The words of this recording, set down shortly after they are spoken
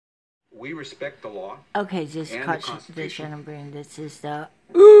We respect the law. Okay, just and cut the the Constitution. brain. This is the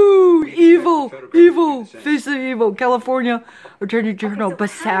ooh evil, evil, face of evil. California Attorney General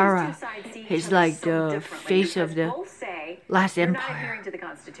Becerra. He's like the face of the last empire.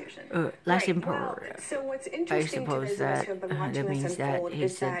 Last emperor. So what's I interesting to suppose those that who have been watching that this means that unfold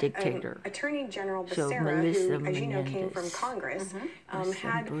he's is a that dictator. Attorney General So Becerra, Melissa who, as you know, came from Menendez, Congress,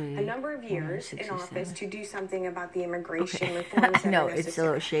 had Assembly, a number of years in 167. office to do something about the immigration Okay. reforms that I know are it's a necessary.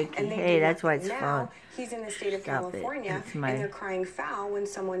 little shaky. And they Hey, do that's why it's nothing. fun. Now, he's in the state of Stop it. California, It's my and they're crying foul when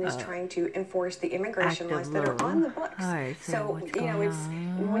someone is trying to enforce the immigration laws active that are law. on the books. Alright, so what's you know, going it's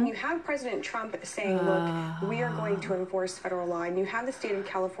on? when you have President Trump saying, "Look, we are going to enforce federal law," and you have the state of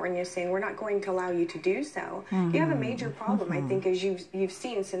California saying, "We're not going to allow you to do so," you have a major problem, I think, as you've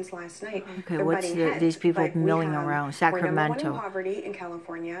seen since last night. Okay, They're what's butting heads, these people but we milling have- around? We're Sacramento. number one in poverty in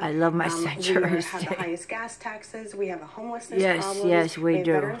California. I love my We sanctuary have the state. highest gas taxes. We have a homelessness Yes, problem. yes, we have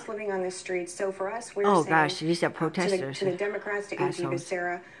do. veterans living on the streets. So for us, we're Oh saying, gosh, these are to protesters. the Democrats, to AG Assholes.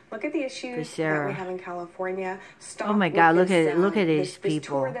 Becerra, look at the issues that Becerra. we have in California. Stop Oh my with God, look this, at these this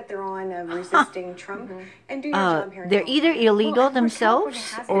people. tour that they're on of resisting Trump, and do your job here in They're either California. illegal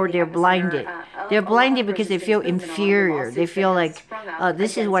themselves or they're blinded. They're blinded because they feel inferior. They feel like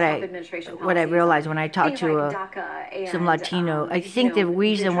this is what I realized when I talked to some Latino. I think the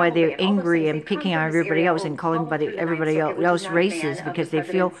reason why they're angry and picking on everybody else and calling everybody else racist because they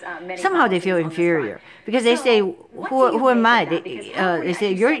feel somehow they feel inferior because they say who am I? They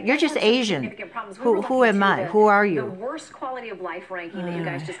say you're just Asian. Who am I? Who are you? The worst quality of life ranking that you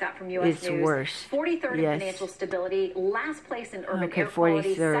guys just got from U.S. It's News. worse. 43rd in Yes. financial stability, last place in urban Okay, air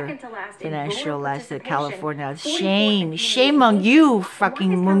quality, 43rd second to last in financial voter last in participation, California. 44th Shame, in shame on community you, engagement. fucking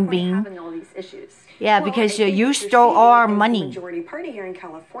Why is California moonbeam. having all these issues? Yeah, Well, because I think you what you're stole all seeing our is the money. majority party here in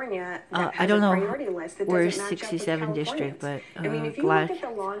California that I has don't a know priority list that where's doesn't match up with 67 district, Californians. but I mean, if you glad look at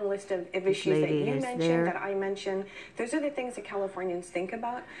the long list of issues that lady you is mentioned, there. that I mentioned, those are the things that Californians think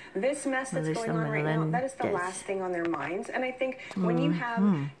about. This mess that's going on right now, that is the Melendez. last thing on their minds. And I think when you have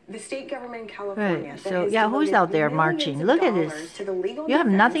the state government in California, Right. that So has yeah, who's devoted out there millions marching? of Look at dollars this. to the legal You have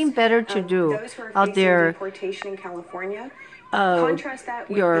nothing defense better to of do those who are out facing there. deportation in California. Contrast that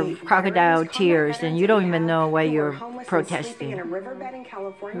with Your the crocodile veterans, tears, combat and you veterans don't that even we know have why who you're are homeless and protesting. sleeping in a riverbed in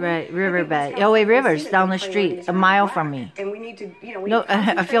California. Right, I think riverbed. that's LA how River we is see that down the the street, priorities a are mile whack. from me. And we need to, you know, we No, need to I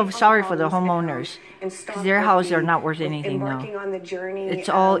feel concentrate on sorry for the problems homeowners and stop because their with houses are the- not worth with anything now. embarking on the journey It's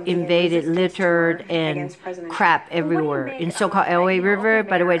all of the invaded, resistance littered, tour and against President crap Trump. everywhere. make In so-called LA River,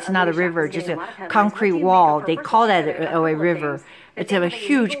 by the way, it's not a river, it's just a concrete What do you make wall. of her? They First call of all, that she said a LA couple of River. things. It's That a they have huge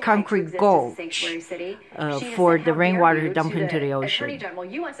legal right to concrete exist as a gulch sanctuary city. She has for said, the "How dare rainwater you," to dump into the Attorney ocean. General,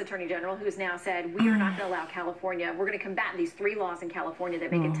 U.S. Attorney General, who has now said, we are not going to allow California, we're going to combat these 3 laws in California that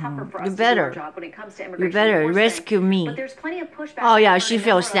make it tougher for us You to do better. our job when it comes to You immigration better enforcement. rescue me. But there's plenty of pushback. Oh yeah, I've she heard a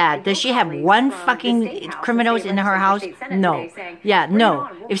feels number of sad. Does she have colleagues one from the fucking State House, the criminals state in her legislature, house? state Senate No. today saying, Yeah, "Bring it no. on.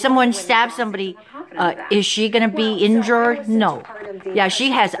 We're If going someone to win stabs this somebody, lawsuit. We're confident of that." is she gonna be Well, so I injured? listened No. to part of the Yeah, press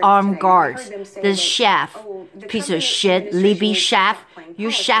she has conference armed today. I guards. heard them say This that, shaft, oh, the piece Trump of shit, administration Libby needs to Shaft. stop playing You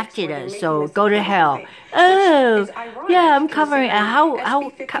politics shafted where they're us, making so this go to about hell. which Oh, is ironic, yeah, I'm covering. considering How SB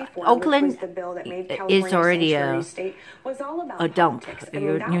 54, Oakland which was the bill that made is California already sanctuary state, was all about a dump. politics. I You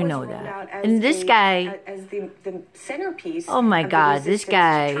mean, that you was know rolled that. out as And this the- guy. as the centerpiece. Oh my of the God, this resistance to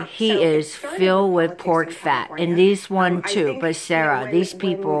guy, Trump. he So it is started filled with politics pork in fat. California. And this one I too, think, but Sarah, when- these when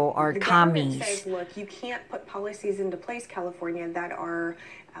people are the government commies. says, look, you can't put policies into place, California, that are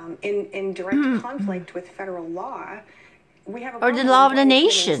in direct conflict with federal law. We have a Or the problem. law of the Why can't we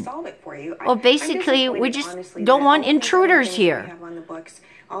nation. solve it for you? Well, basically, we just don't want intruders here.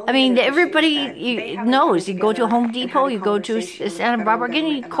 I mean, everybody knows. You go to Home Depot, you go to Santa Barbara,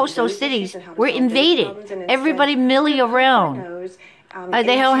 any coastal cities, we're invaded. Everybody milling around.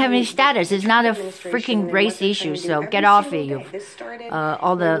 They don't have any status. It's not a freaking race issue, so get off it, you.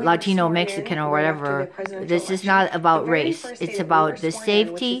 All the Latino, Mexican, or whatever. This is not about race. It's about the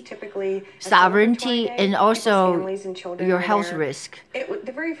safety, sovereignty, and also your health risk.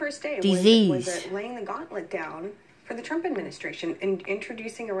 The very first day disease. was laying the gauntlet down for the Trump administration and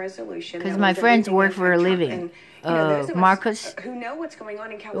introducing a resolution. Because my friends work for a living. Marcus who know what's going on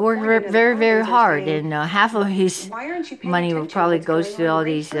in worked California, very, very hard, and half of his money will probably goes to all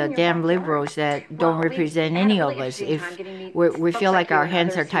these damn liberals that don't represent any of us. If we feel like our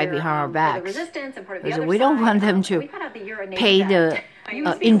hands are tied behind our backs, because we don't want them to pay the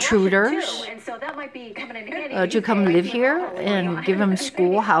intruders to come live here and give them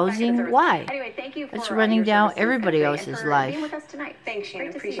school, housing. Why? It's running down everybody else's life. Thanks, Shannon.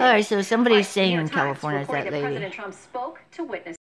 Appreciate it. All right, so somebody's saying in California is that lady. President Trump spoke to witnesses.